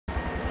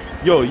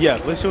Yo, yeah,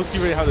 let's show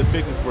C-Redddy how the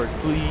fixes work,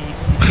 please.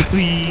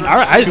 Please.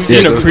 I've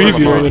seen a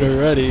preview of it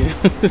already.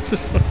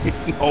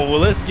 Oh, well,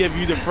 let's give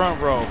you the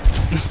front row.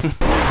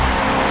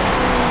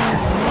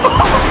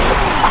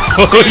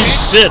 Holy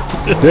shit!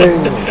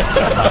 Damn.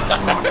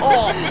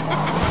 Oh.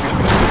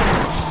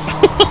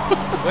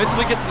 Wait till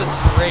we get to the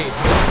straight.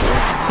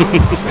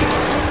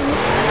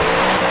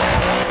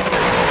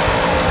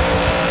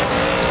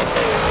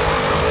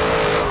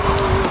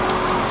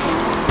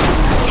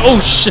 Oh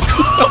shit!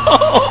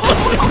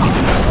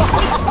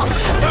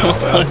 Oh my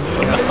god.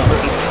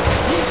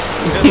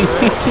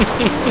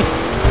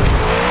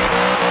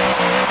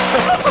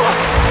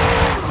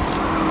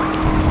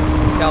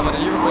 Calvin,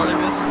 are you recording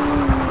this?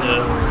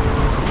 Yeah.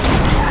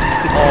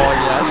 Oh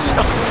yes.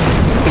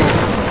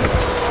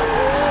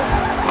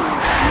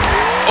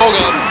 Oh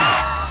god.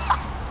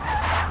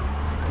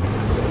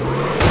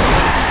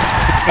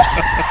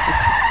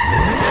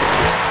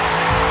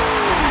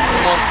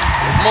 Come on.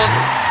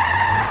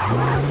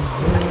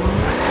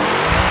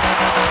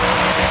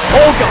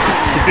 Oh god.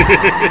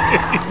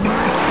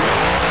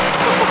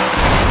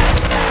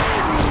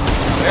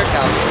 There,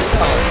 Calvin.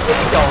 Where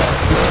you going?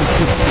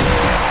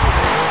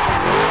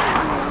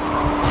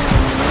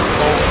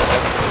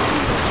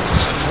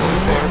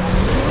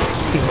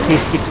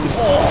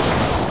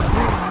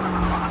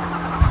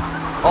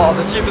 Oh,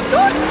 the Jeep is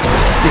gone!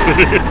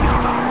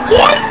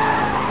 What?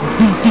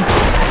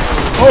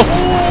 Oh!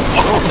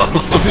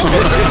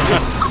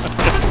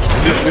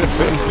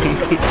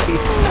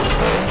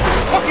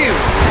 Fuck you!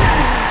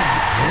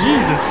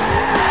 Jesus!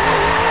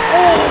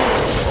 Oh!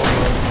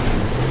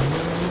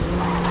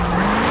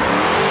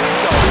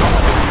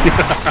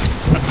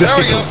 There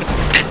we go!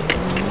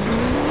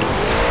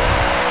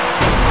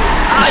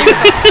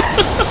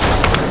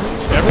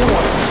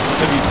 Everyone,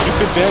 if these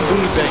stupid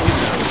bamboos that hit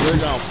now, you're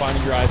now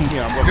finding your IP.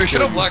 You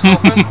should have black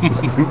girlfriend.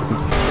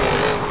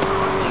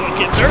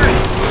 Get dirty!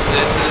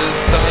 This is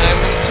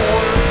Diamond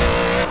Sword.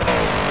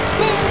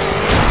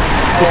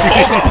 Come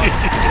on.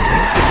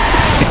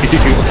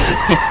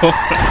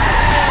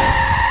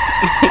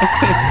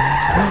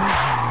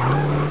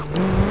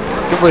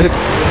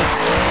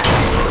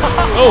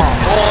 Oh!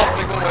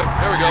 Make one way.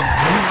 There we go.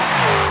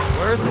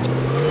 Where's the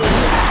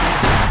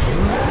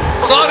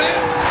Sonic!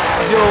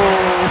 Yo!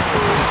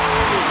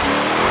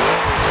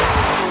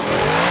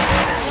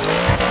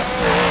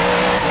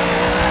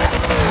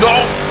 No!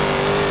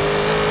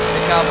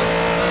 Hey Calvin.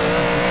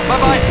 Bye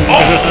bye!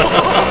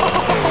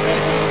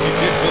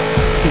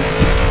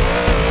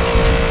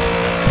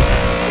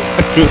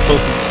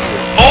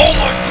 Oh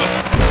my god!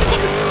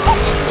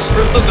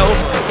 Where's the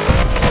Nova?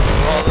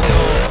 Oh, the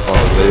Nova.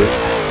 Oh, man.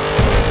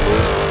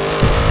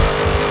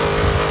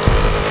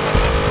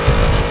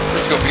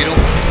 Let's go, Beetle.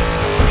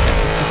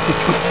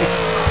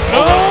 Oh!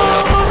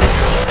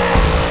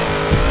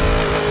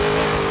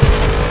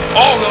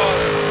 Oh god!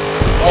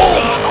 Oh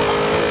god!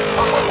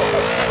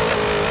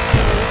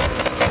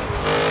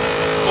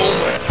 Oh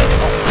my god!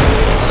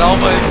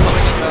 Nova is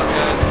coming in now,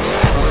 guys.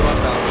 Really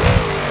watch out.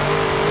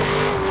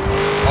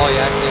 Oh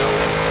yeah, actually.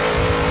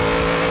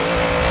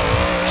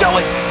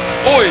 Jelly!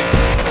 Oi!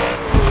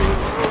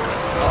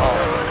 Uh-oh.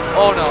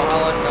 Oh no, I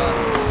like that.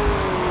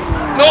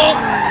 No!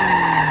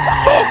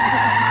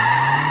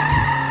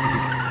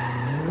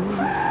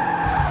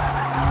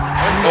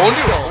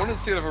 I want to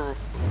see it ever.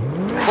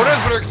 What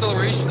has better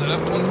acceleration than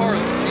F1 car?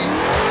 This cheap.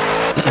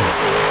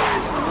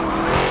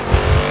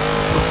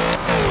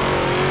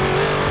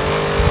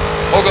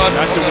 Oh god!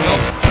 Not Oh the god! wing.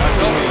 Help!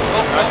 Help!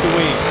 Help! Not the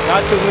wing.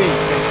 Not the wing.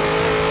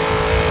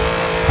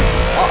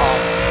 Uh-oh.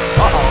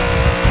 Uh-oh.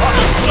 Not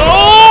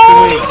the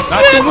wing.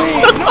 Not the wing.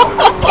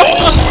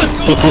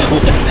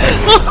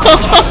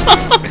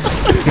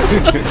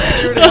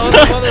 Dude, how was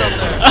the weather up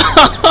there?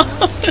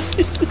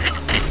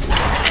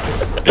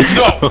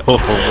 No! Oh,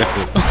 man.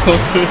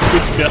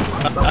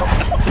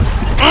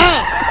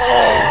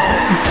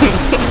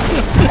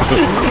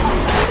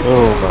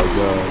 Oh, my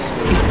gosh.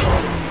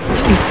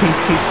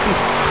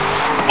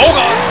 Oh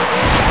god!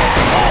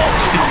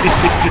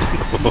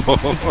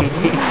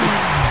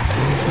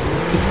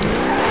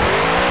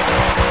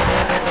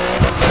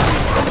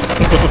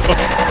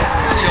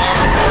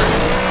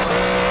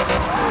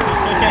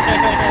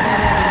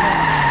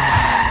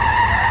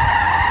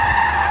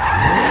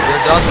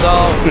 You're done so.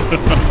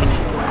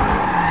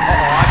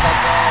 Uh-oh, I'm done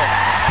so.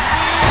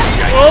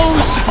 Oh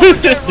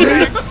shit!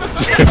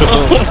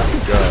 Oh, my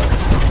God.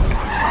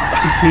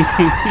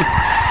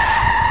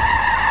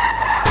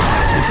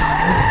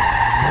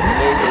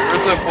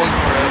 Where's F1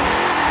 car at?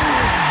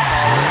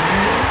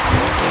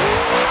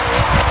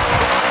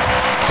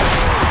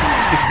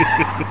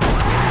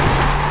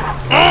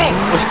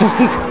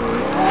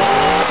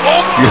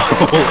 Oh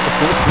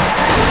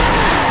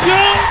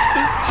god!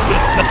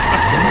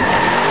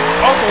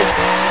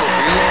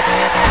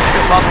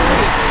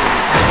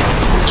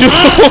 Okay.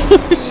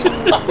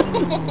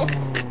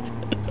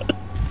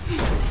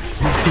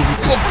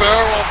 This will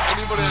barrel off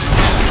anybody I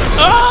can.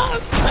 Oh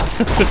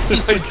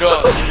my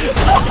god.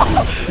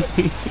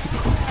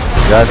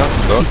 Yeah, I don't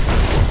know.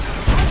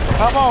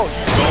 Come on.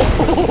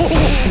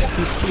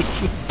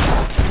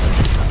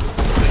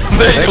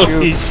 There you go.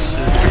 Holy shit.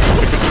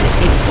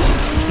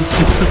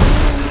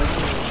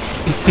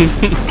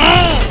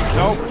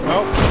 Help,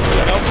 help,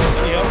 any help,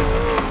 any help,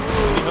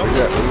 any help?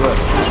 Yeah, what?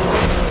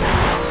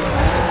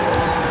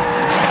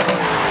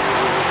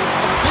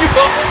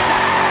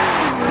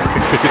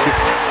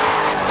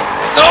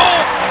 No!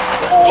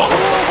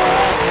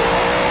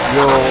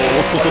 Yo.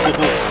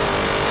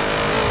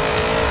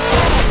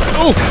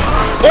 Oh!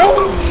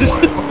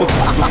 Oh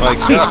my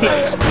god.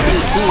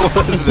 Who was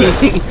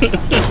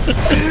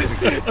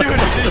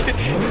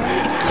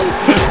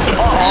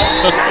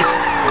that?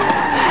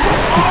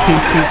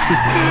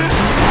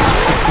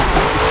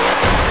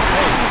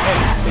 Hey,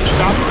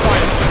 stop the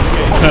fight.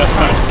 Okay,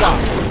 stop.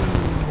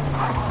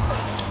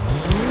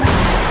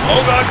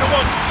 Oh god, come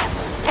on!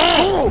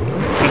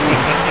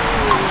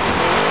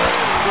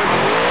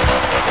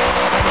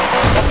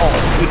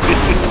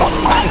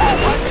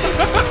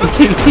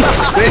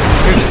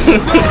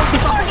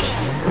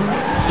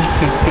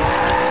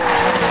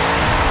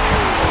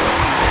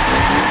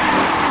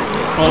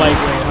 Or like,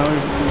 wait, how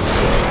many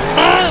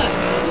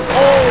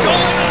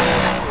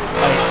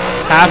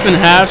half and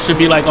half should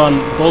be like on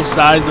both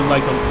sides of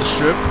like the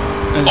strip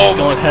and just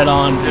going head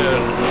on.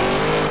 Yes.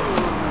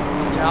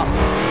 Yeah. I'm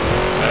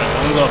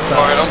gonna go up top.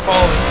 Alright, I'm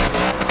following.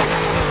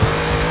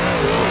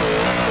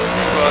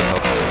 But,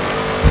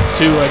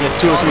 Two, I guess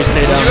 2 or 3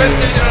 stay down. you guys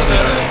stay here. down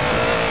there.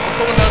 I'm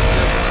coming down to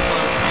the other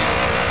side.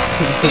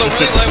 This is a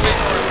really lightweight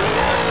car.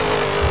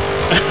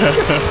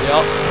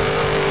 Yep.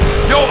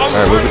 Yo, I'm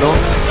Alright, moving on.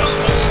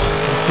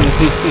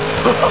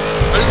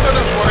 I just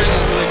started riding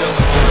really down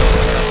the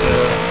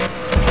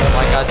Oh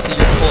my god, see,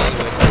 you're pulling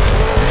with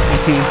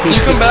me. Can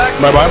you come back?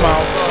 Bye-bye,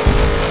 Miles.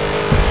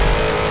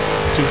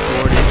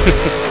 240.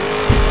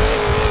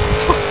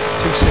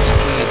 216.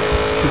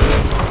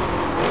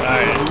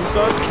 Alright.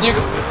 Can you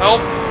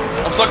help?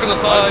 I'm stuck on the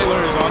side.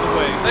 Buckler is on the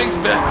way. Thanks,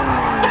 Ben.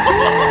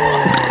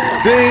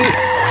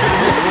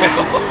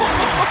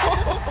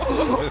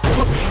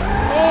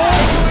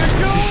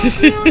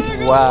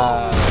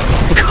 Wow.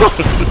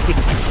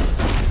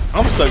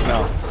 I'm stuck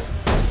now.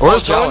 Well,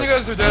 tell when you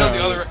guys are down at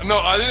the other. No,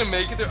 I didn't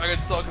make it there. I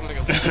got stuck and then I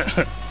got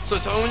launched. So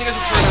tell when you guys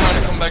are turning around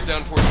and come back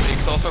down towards me,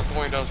 because I'll start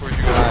flying down towards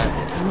you guys.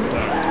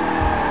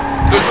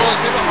 No, Joel,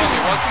 stay behind me.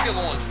 Watch me get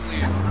launched,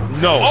 please.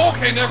 No.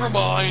 Okay, never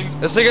mind.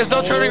 This thing has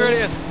no turning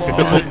radius.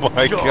 Oh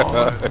my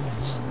god.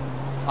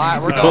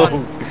 Alright, we're No,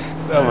 done.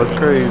 that was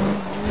crazy. You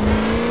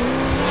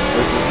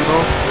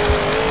know?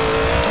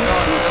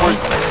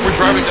 We're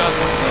driving down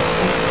towards them.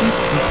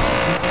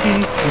 See,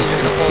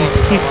 you're gonna pull with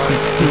this one.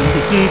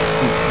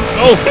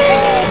 Oh!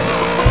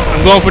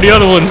 I'm going for the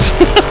other ones.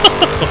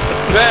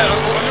 Man,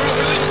 I'm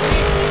really the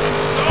team.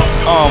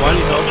 Oh, I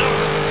need help.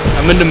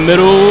 I'm in the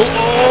middle.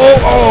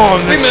 Oh,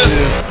 We missed.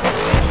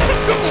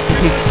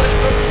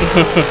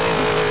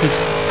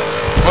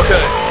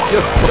 Okay.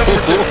 Number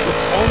 2.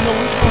 Oh no,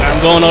 which one? I'm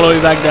going all the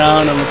way back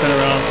down. I'm gonna turn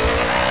around.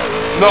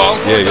 No, I'm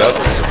going Yeah, down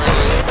towards you right now.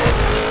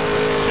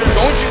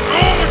 Don't you?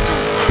 Oh,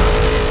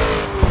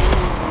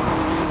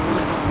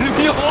 leave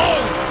me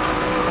alone.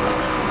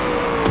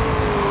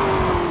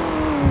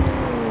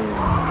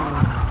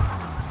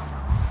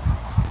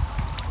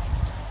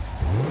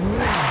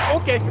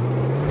 Okay.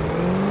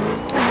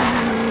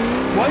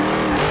 What?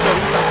 No,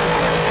 he's not.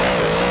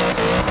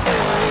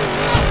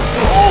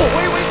 Oh,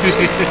 wait.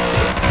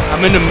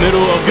 I'm in the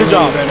middle of Good the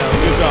job. road right now.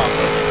 Good job.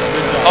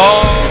 Good job.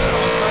 Oh,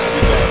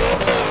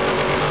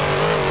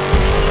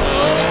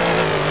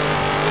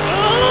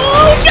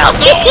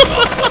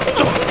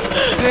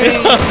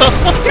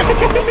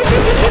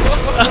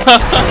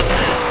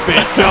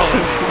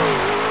 Fatality.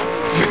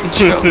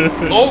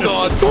 oh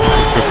god.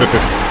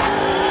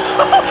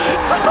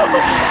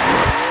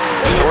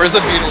 Where's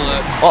the Beetle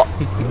at?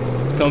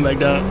 Coming back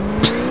down.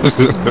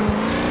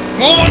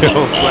 Move Yo,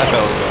 on. flat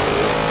out.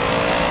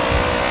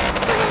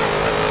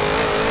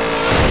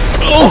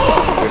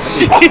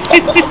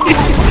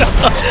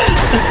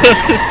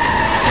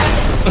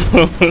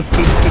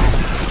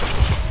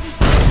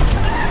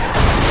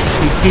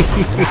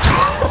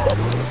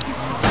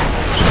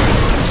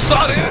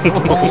 Shot it.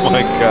 Oh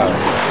my god.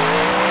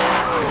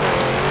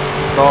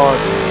 No,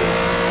 dude.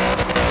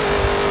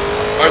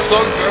 Our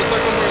second word's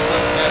like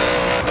that.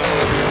 I don't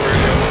want to be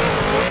worried. I was just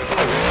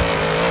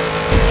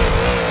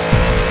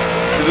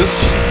this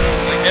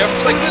like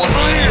after like 1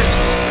 year.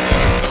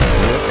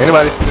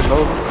 Anybody see the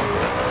Nova?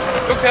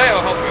 Okay,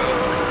 I'll help you out.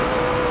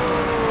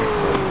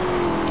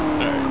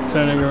 Alright,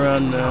 turning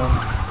around now.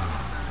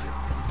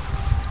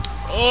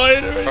 Oh, I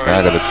Alright, I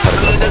gotta try to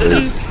go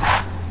this.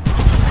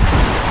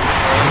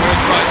 I'm gonna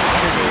try.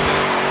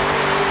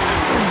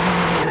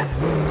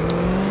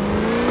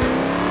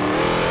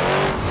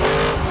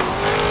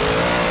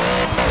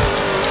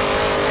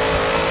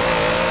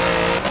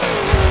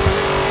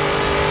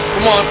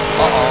 Come on.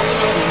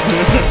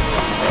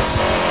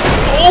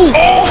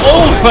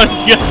 Oh my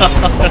god!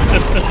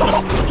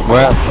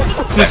 Well,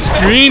 The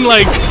screen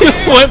like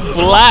went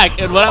black,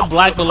 and when I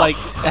black, but like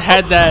it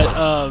had that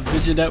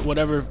vignette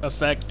whatever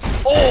effect.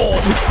 Oh!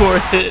 Before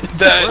it hit.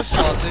 That Where's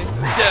Chauncey?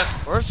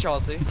 death. Where's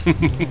Chauncey?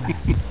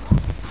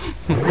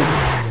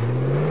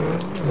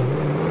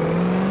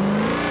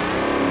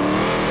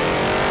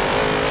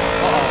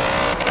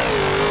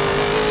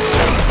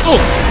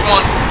 Come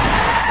on.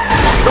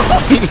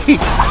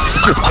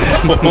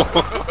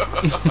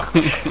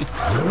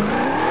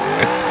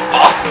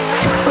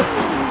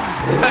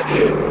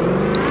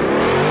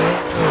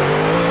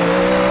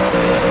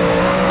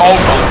 Oh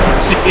god.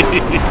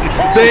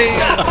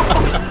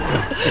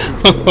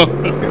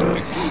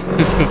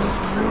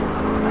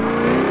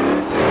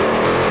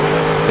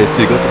 Hey,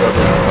 see, go to the other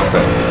one. Not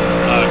that.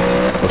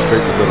 Go straight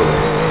to the middle.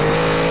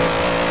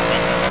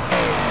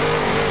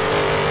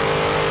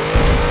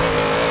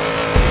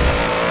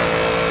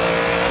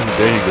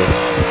 There you go.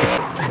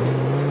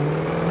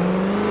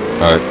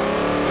 Alright.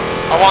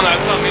 I want that,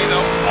 it's not me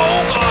though.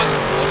 Oh god!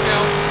 Look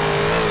out.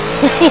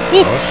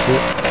 Oh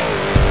shit.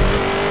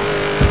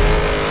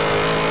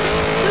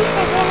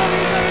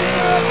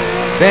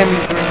 Damn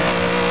you, bro.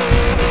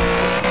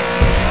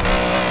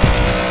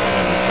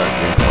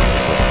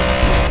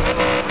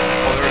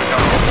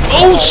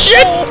 Oh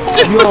shit!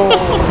 Yo!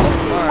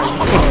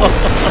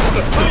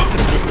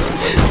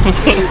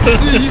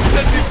 See, you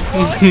said me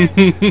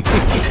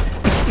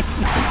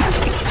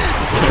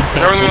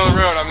Driving me on the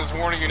road, I'm just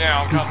warning you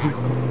now, I'm coming.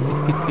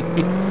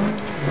 You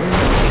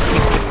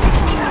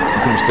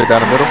can stay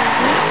down the middle?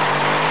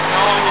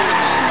 No,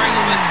 it's right in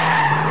the middle.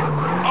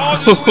 Oh,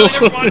 there's a wheel,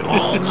 never mind. Oh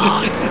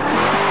god.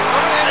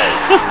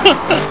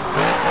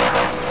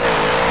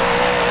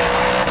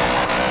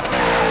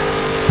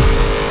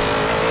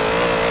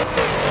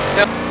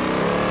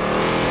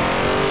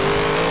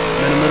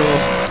 In the middle.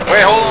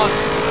 Wait, hold on.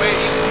 Wait,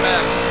 he's the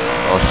man.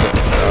 Oh shit.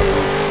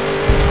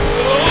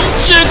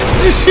 Shit!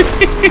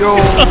 Yo!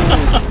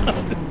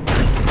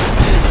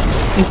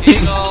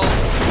 Eagle.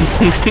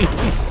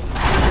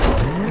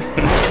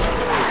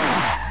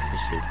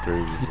 This shit's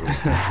crazy, bro.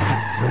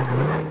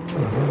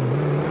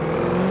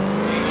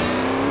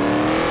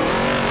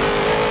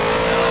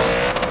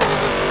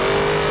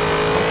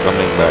 I'm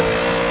coming back.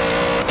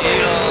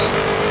 Eagle.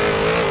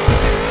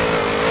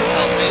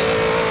 Help me.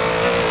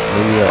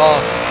 Where you at?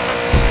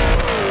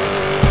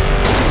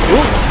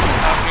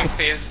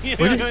 Please.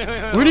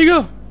 Where'd he go?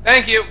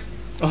 Thank you.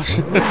 Oh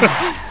shit.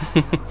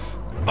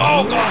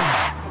 Oh god.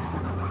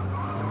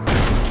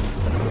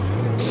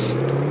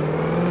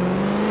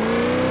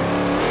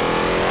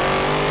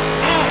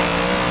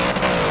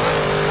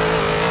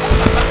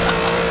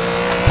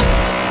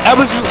 Oh,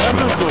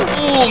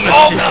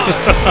 Oh god.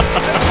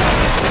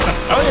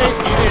 Oh yeah,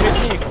 you did hit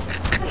me.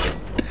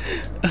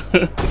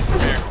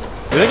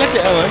 Did I get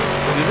the LS?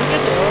 Did we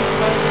get the LS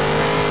signs?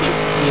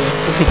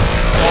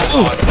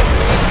 Oh god.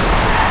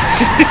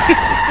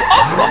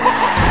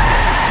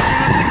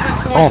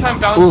 So much time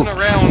bouncing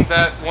around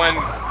that when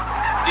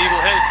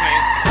Eagle hits me.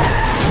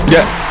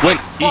 Yeah, when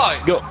Why?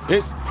 he go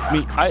hits me,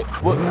 I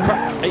will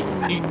cry.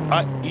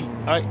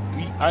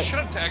 I. Shut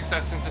up to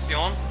access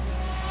Sensation.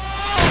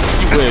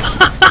 You wish.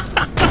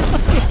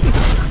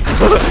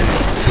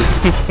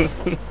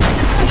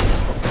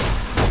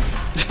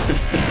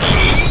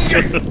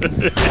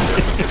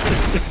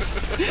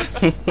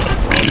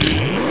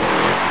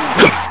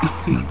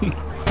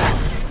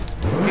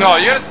 No,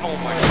 you gotta. Oh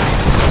my god.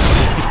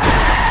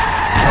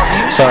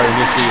 Sorry,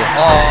 miss you.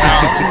 Oh,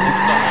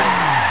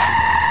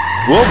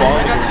 Whoa, ball.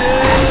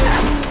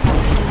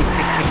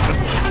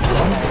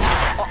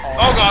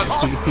 oh god.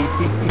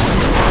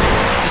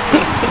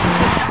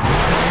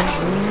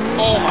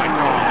 Oh my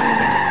god.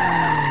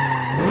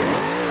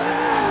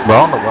 Bro, I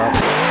don't know what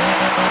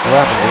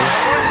happened, dude?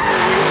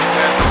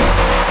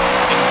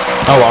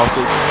 Oh, I'll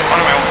see. On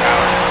my own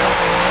power.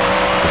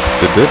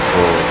 Did this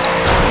or?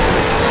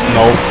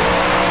 No.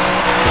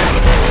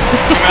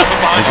 I'm out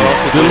behind you.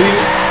 Delete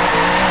it.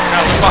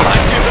 Out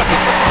behind you.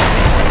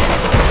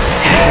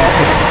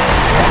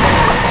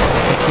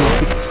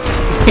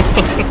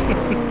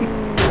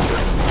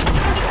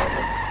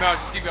 No,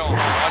 just keep going.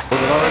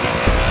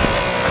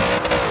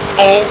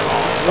 Oh.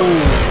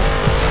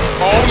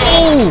 Oh no.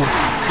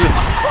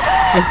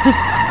 I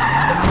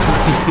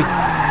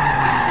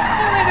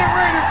landed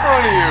right in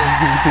front of you.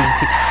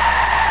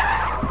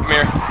 Come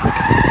here.